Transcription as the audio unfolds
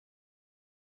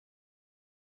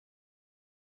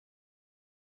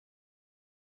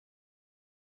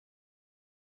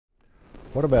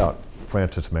What about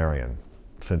Francis Marion,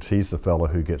 since he's the fellow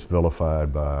who gets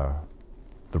vilified by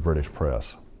the British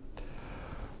press?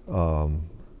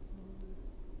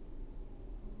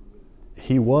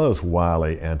 He was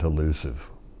wily and elusive.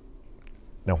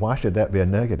 Now, why should that be a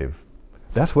negative?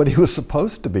 That's what he was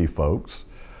supposed to be, folks.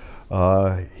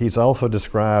 He's also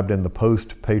described in the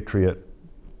post-Patriot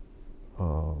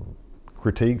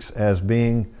critiques as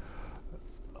being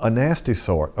a nasty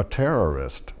sort, a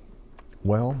terrorist.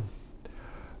 Well,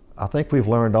 I think we've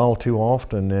learned all too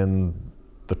often in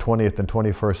the 20th and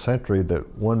 21st century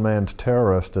that one man's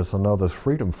terrorist is another's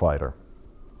freedom fighter.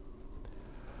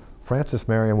 Francis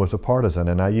Marion was a partisan,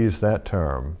 and I use that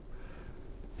term.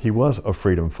 He was a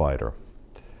freedom fighter.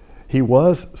 He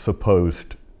was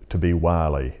supposed to be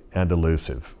wily and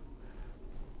elusive.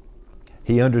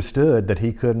 He understood that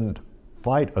he couldn't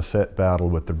fight a set battle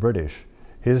with the British.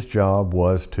 His job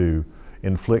was to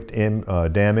inflict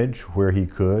damage where he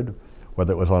could,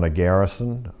 whether it was on a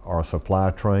garrison or a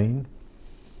supply train,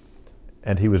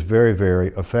 and he was very, very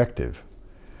effective.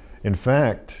 In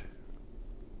fact,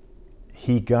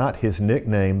 he got his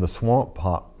nickname, the Swamp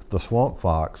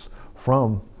Fox,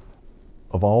 from,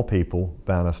 of all people,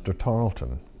 Banastre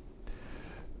Tarleton.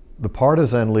 The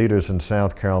partisan leaders in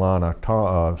South Carolina,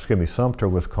 Sumter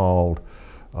was called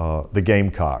the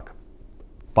Gamecock,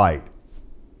 fight,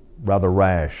 rather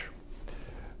rash.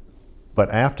 But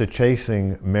after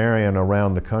chasing Marion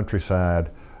around the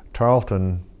countryside,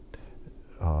 Tarleton,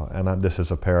 this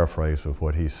is a paraphrase of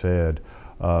what he said,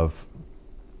 of,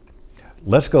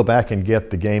 let's go back and get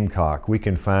the Gamecock, we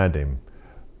can find him.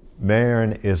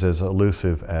 Marion is as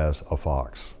elusive as a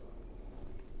fox.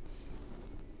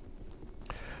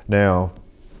 Now,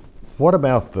 what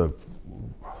about the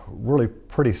really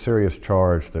pretty serious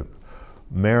charge that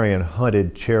Marion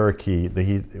hunted Cherokee,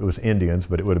 it was Indians,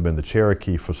 but it would have been the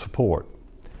Cherokee for support?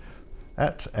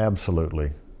 That's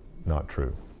absolutely not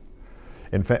true.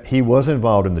 In fact, he was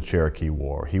involved in the Cherokee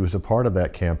War. He was a part of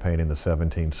that campaign in the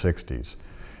 1760s.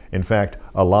 In fact,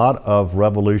 a lot of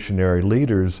revolutionary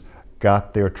leaders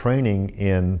got their training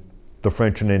in the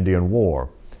French and Indian War,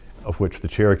 of which the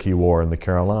Cherokee War in the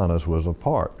Carolinas was a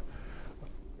part.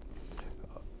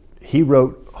 He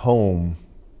wrote home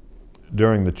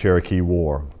during the Cherokee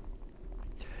War.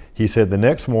 He said, the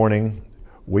next morning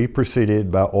we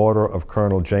proceeded by order of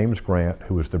Colonel James Grant,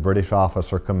 who was the British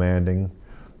officer commanding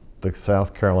the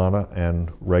South Carolina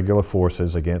and regular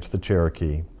forces against the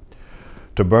Cherokee,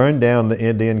 to burn down the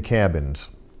Indian cabins.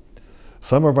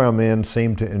 Some of our men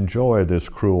seemed to enjoy this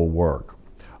cruel work,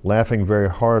 laughing very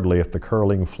heartily at the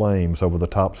curling flames over the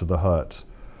tops of the huts.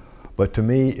 But to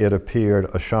me it appeared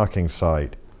a shocking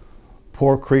sight.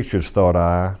 Poor creatures, thought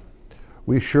I,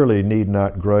 we surely need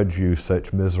not grudge you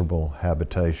such miserable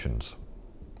habitations.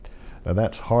 Now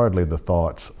that's hardly the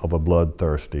thoughts of a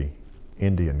bloodthirsty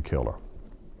Indian killer.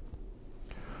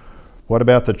 What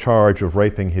about the charge of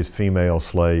raping his female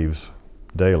slaves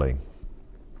daily?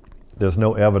 There's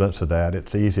no evidence of that.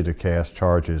 It's easy to cast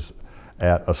charges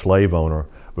at a slave owner,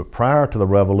 but prior to the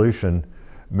Revolution,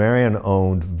 Marion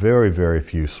owned very, very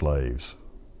few slaves.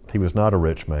 He was not a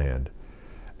rich man.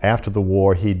 After the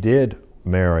war, he did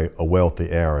marry a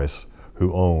wealthy heiress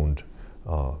who owned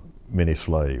many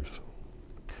slaves.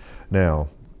 Now,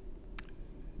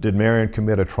 did Marion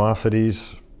commit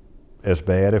atrocities as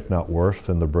bad, if not worse,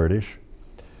 than the British?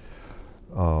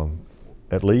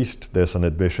 At least there's an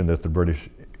admission that the British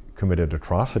committed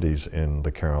atrocities in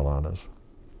the Carolinas.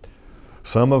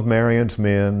 Some of Marion's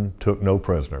men took no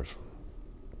prisoners.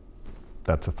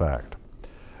 That's a fact.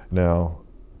 Now,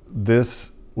 this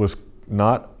was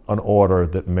not an order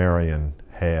that Marion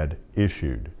had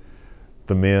issued.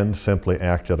 The men simply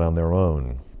acted on their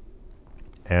own.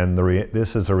 And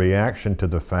this is a reaction to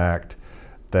the fact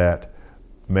that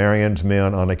Marion's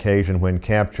men, on occasion when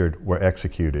captured, were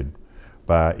executed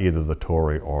by either the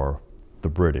Tory or the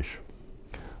British.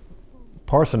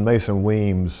 Parson Mason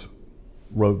Weems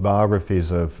wrote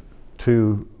biographies of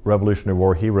two Revolutionary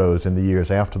War heroes in the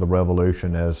years after the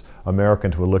Revolution as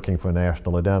Americans were looking for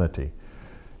national identity.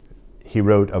 He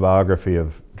wrote a biography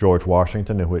of George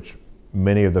Washington, in which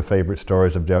many of the favorite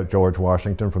stories of George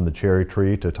Washington, from the cherry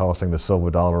tree to tossing the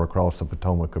silver dollar across the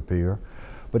Potomac, appear.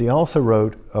 But he also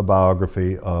wrote a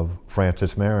biography of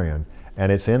Francis Marion,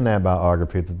 and it's in that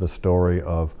biography that the story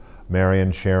of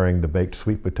Marion sharing the baked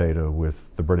sweet potato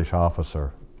with the British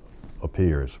officer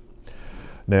appears.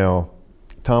 Now,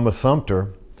 Thomas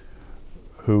Sumter,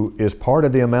 who is part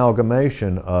of the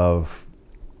amalgamation of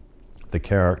the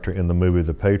character in the movie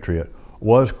The Patriot,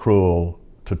 was cruel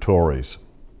to Tories.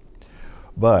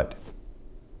 But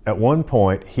at one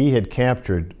point, he had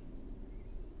captured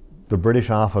the British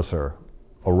officer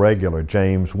a regular,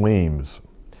 James Weems.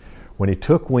 When he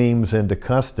took Weems into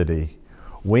custody,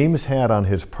 Weems had on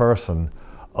his person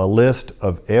a list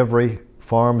of every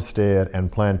farmstead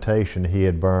and plantation he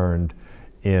had burned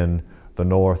in the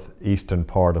northeastern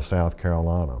part of South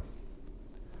Carolina.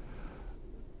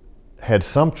 Had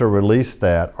Sumter released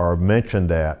that or mentioned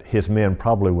that, his men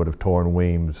probably would have torn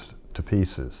Weems to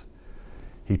pieces.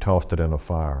 He tossed it in a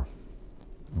fire,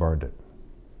 burned it.